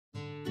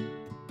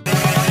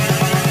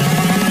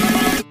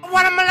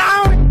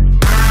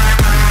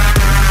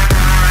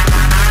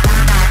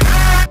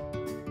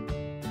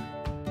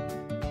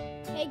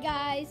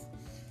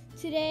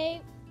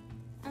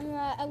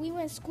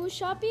school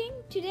shopping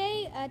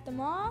today at the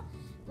mall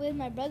with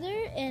my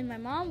brother and my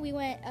mom. We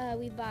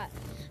bought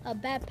a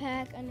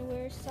backpack,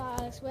 underwear,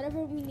 socks, whatever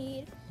we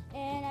need.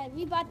 And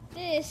we bought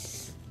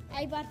this.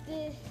 I bought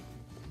this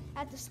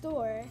at the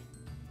store,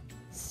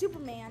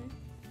 Superman.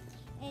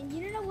 And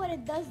you don't know what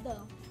it does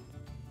though.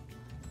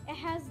 It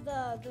has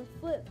the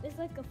flip. It's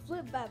like a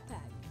flip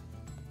backpack.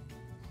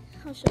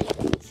 I'll show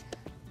you guys.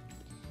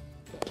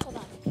 Hold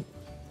on.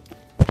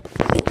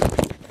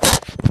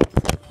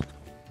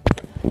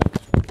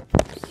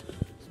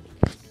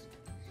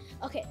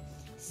 Okay,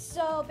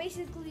 so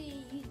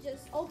basically you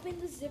just open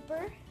the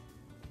zipper.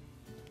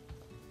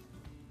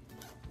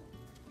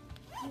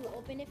 You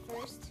open it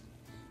first,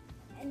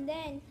 and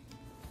then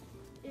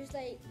there's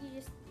like you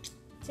just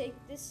take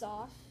this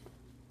off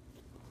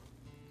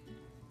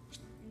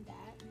and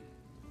that,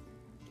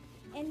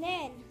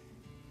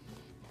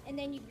 and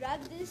then you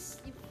grab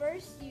this.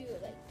 You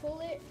like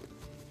pull it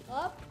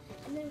up,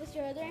 and then with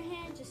your other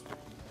hand just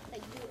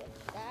like do it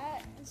like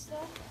that and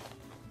stuff.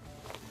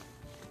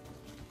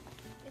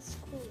 It's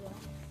cool though.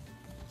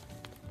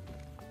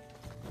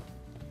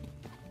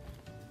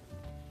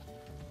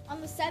 On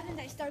the 7th,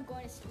 I start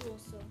going to school,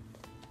 so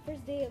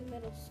first day of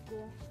middle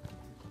school.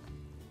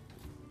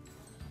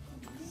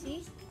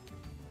 See?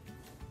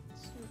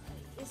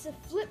 It's a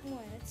flip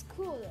one. It's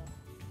cool though.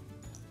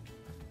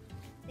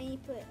 Then you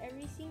put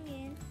everything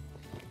in.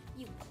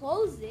 You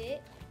close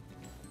it.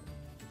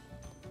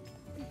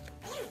 You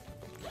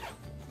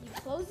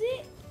close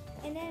it,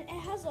 and then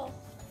it has a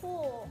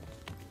hole.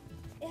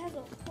 It has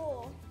a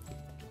hole.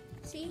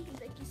 See?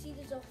 Like you see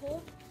there's a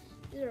hole?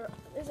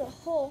 There's a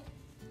hole.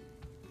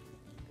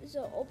 There's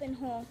an open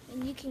hole.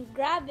 And you can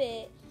grab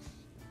it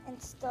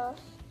and stuff.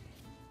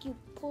 You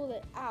pull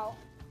it out.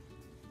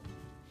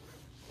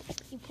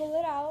 You pull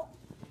it out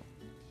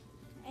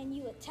and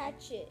you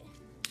attach it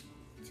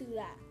to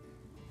that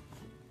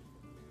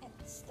and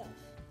stuff.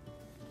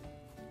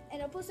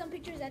 And I'll put some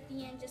pictures at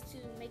the end just to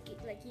make it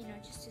like,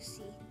 just to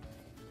see.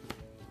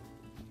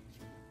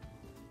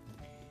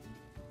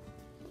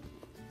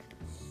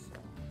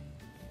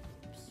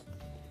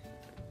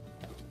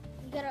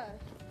 You gotta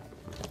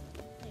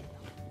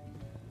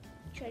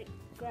try to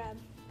grab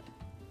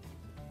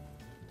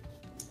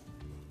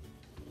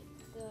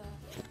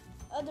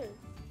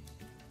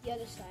the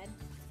other side,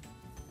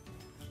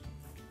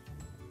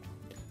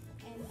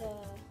 and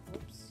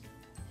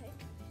okay,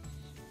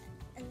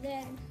 and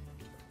then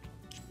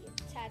you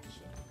attach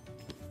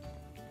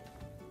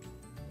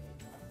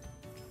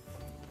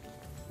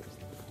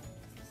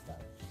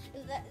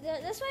it.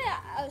 That's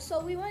why.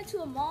 So we went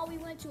to a mall. We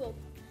went to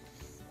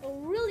a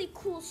really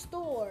cool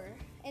store,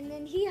 and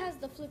then he has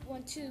the flip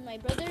one too. My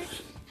brother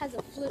has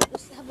a flip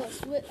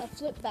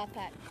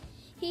backpack.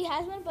 He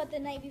has one, but the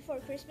night before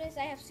Christmas,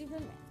 I have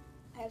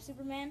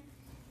Superman,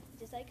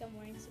 just like I'm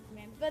wearing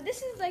Superman. But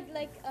this is like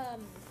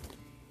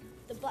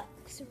the black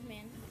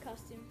Superman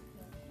costume.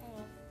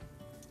 Oh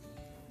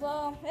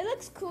well, it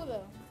looks cool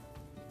though.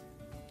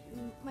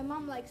 My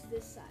mom likes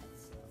this side.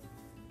 So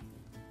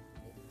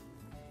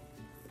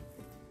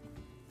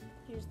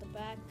here's the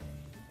back.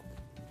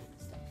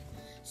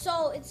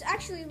 So it's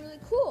actually really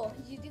cool.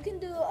 You can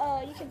do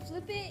you can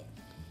flip it,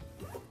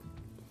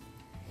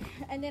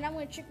 and then I'm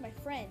gonna trick my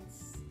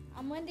friends.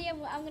 On Monday I'm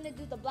gonna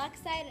do the black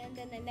side, and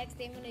then the next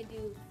day I'm gonna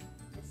do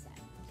this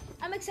side.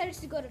 I'm excited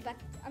to go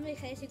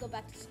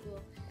back to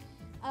school.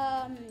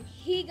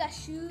 He got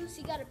shoes.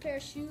 He got a pair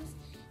of shoes.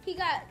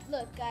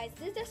 Look guys,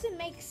 this doesn't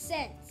make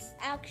sense.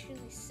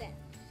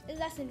 This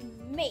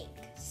doesn't make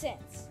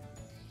sense.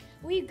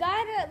 We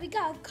got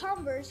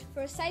Converse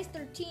for a size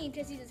 13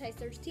 because he's a size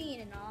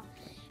 13 and all.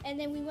 And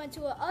then we went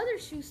to another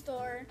shoe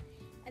store,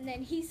 and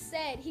then he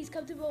said he's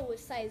comfortable with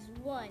size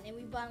 1, and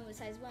we bought him with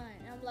size 1.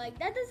 And I'm like,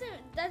 that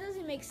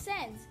doesn't make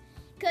sense,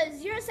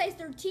 because you're a size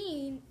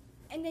 13,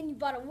 and then you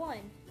bought a 1,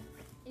 and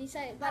he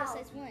bought a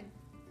size 1.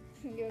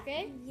 You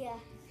okay? Yeah.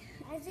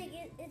 I think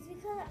it's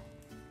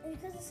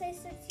because the size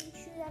 13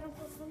 shoes I don't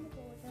feel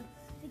comfortable with them,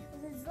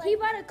 because it's like he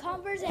bought a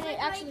Converse, and it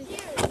actually.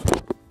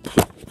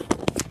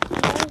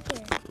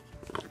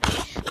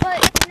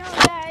 But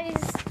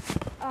guys,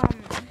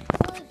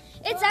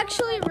 it's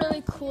actually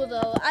really cool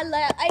though. I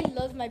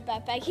love my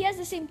backpack. He has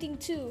the same thing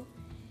too.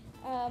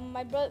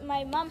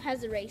 My mom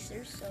has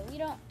erasers, so you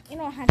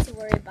don't have to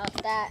worry about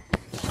that.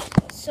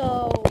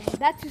 So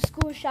back to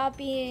school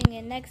shopping,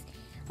 and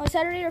on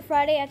Saturday or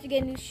Friday I have to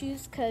get new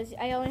shoes because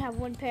I only have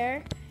one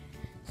pair.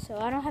 So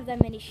I don't have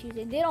that many shoes,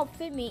 and they don't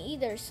fit me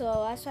either.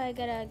 So that's why I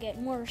gotta get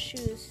more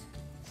shoes.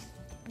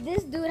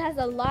 This dude has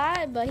a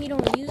lot, but he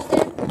don't use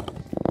them,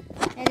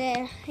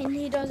 and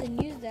he doesn't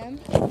use them.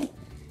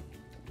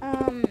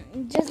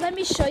 Just let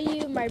me show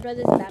you my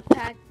brother's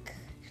backpack.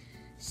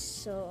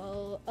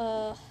 So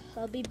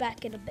I'll be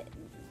back in a bit.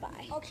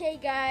 Bye. Okay,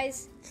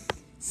 guys.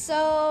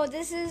 So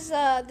this is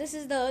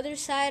the other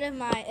side of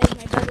my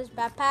brother's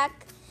backpack.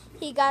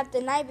 He got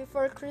the night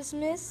before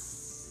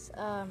Christmas.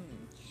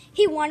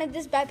 He wanted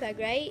this backpack,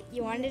 right?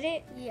 You wanted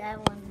it? Yeah, I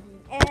wanted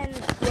it. And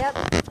yep.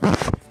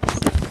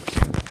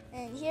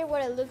 And here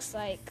what it looks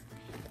like.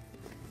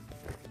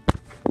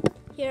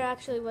 Here,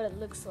 actually, what it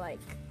looks like.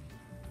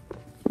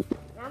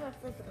 I'm gonna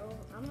flip it over.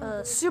 I'm gonna do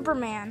it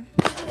Superman.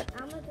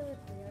 I'm gonna do it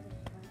the other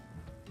side.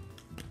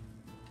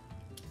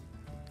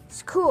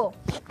 It's cool.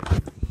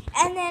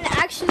 And then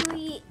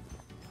actually,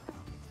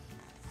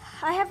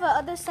 I have a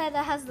other side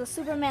that has the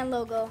Superman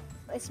logo.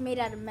 It's made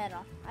out of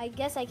metal. I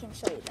guess I can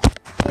show you that.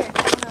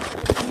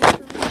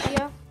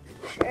 Here,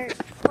 Sure.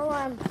 Hold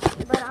on,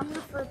 but I'm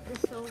gonna flip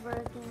this over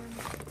again.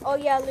 oh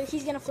yeah, look,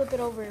 he's gonna flip it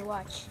over.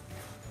 Watch.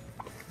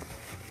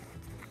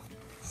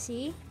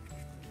 See?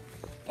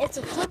 It's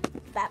a flip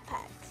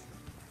backpack.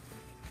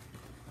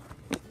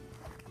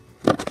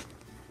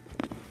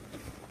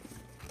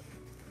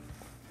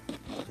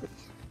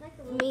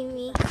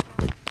 Mimi.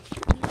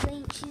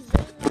 She's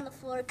laying on the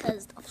floor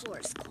because the floor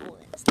is cool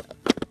and stuff.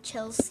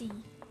 Chelsea.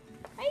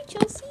 Hi,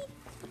 Chelsea.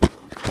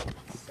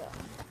 So.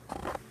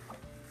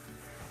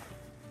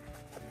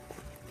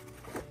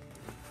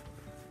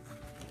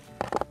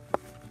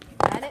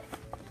 Got it?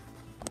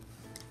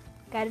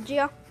 Got it,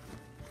 Gio?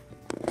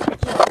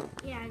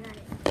 Yeah, I got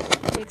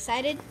it. You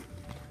excited?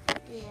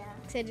 Yeah.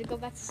 Excited to go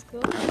back to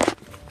school?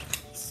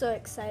 So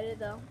excited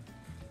though.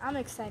 I'm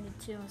excited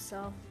too,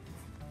 so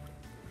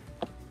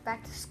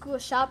back to school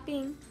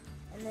shopping,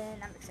 and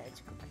then I'm excited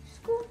to go back to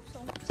school. So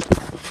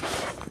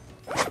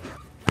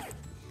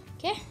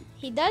okay,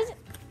 he does it.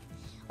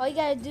 All you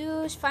gotta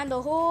do is find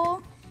the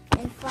hole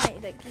and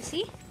find, like, you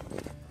see?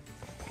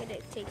 Gotta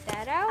take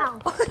that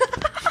out.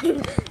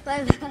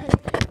 Ow.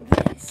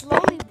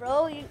 Slowly,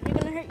 bro. You're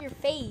gonna hurt your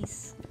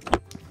face.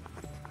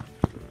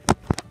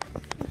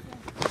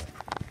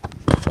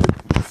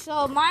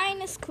 So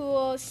mine is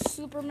cool.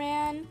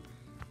 Superman.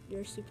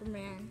 You're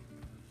Superman.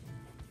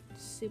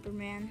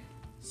 Superman.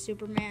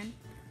 Superman.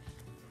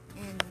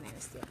 And Man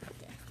of Steel right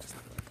there. Just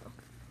the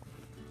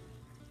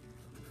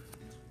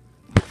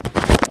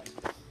logo.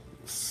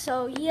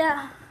 So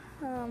yeah.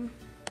 And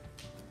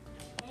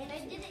I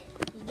did it.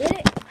 You did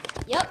it.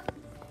 Yep.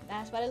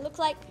 That's what it looks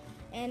like.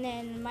 And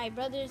then my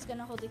brother is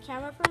gonna hold the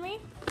camera for me.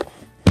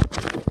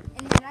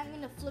 And then I'm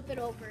gonna flip it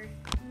over.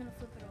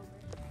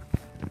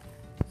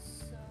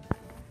 So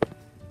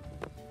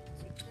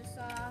take this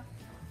off.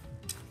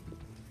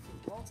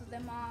 Both of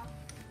them off.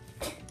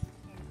 And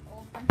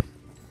open.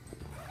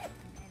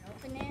 And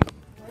open it.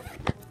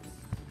 Whoops.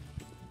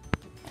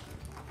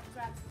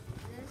 Grab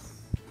this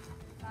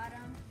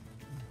bottom.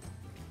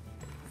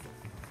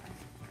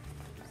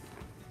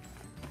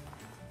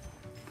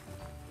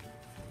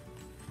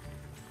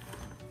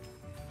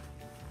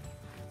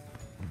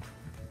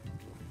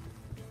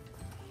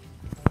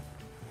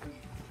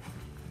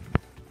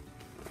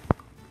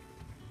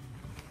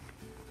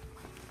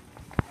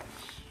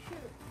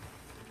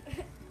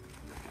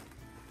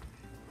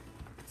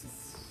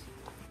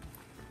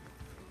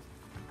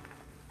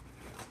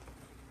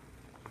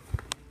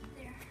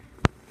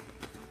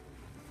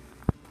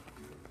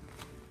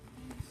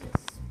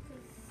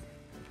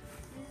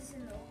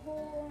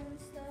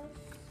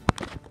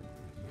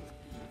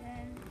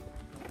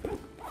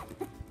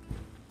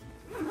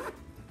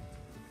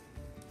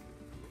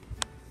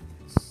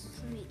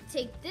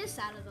 Take this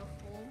out of the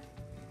hole.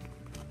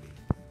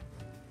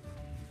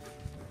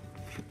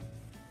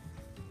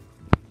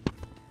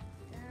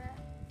 That.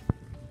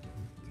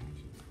 Attach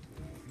it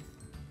to there.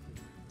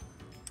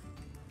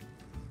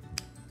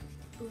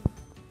 Boom.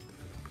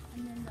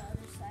 And then the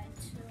other side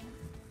too.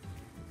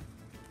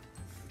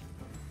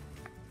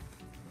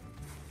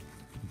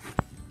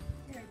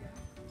 There we go.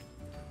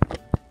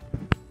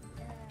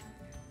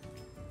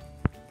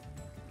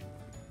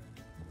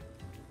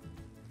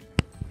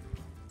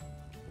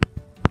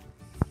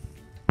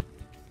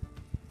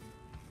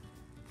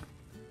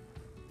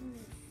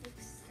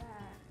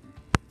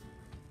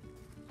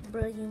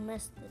 Bro, you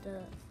messed it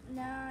up.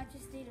 Nah, I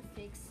just need to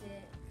fix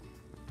it.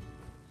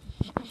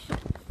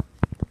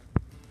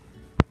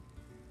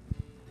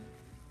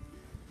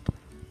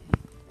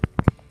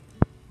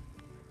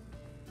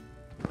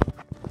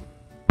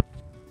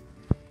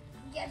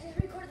 Yeah, just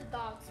record the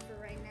dogs for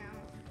right now.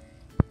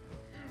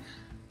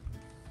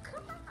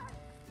 Come on.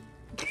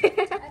 I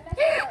messed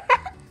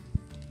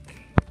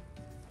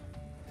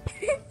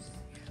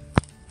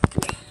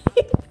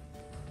it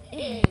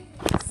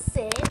up.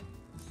 Sit.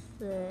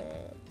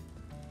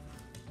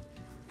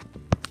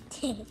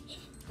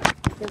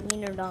 The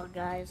wiener dog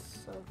guy is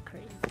so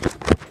crazy.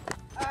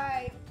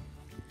 Alright,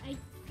 I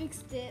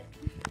fixed it.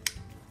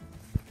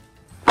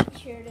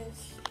 Here it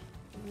is.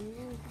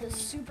 The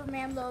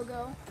Superman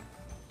logo.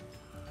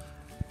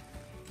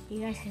 You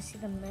guys can see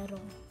the metal.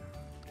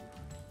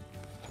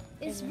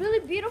 It's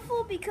really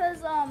beautiful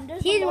because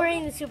there's He's a logo,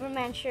 wearing the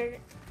Superman shirt.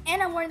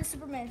 and I'm wearing the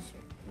Superman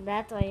shirt.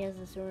 That's why he has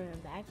the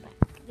Superman backpack.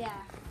 Yeah,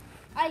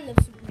 I love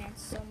Superman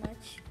so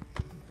much.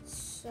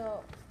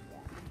 So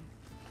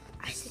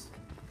yeah. Isaac,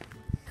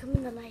 come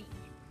in the light.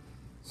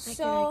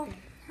 So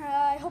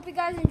I hope you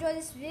guys enjoy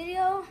this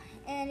video,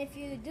 and if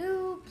you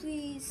do,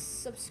 please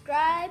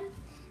subscribe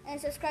and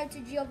subscribe to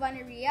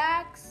Giovanni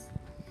Reacts.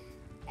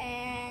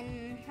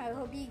 And I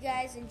hope you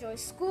guys enjoy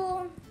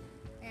school,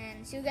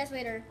 and see you guys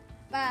later.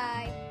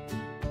 Bye.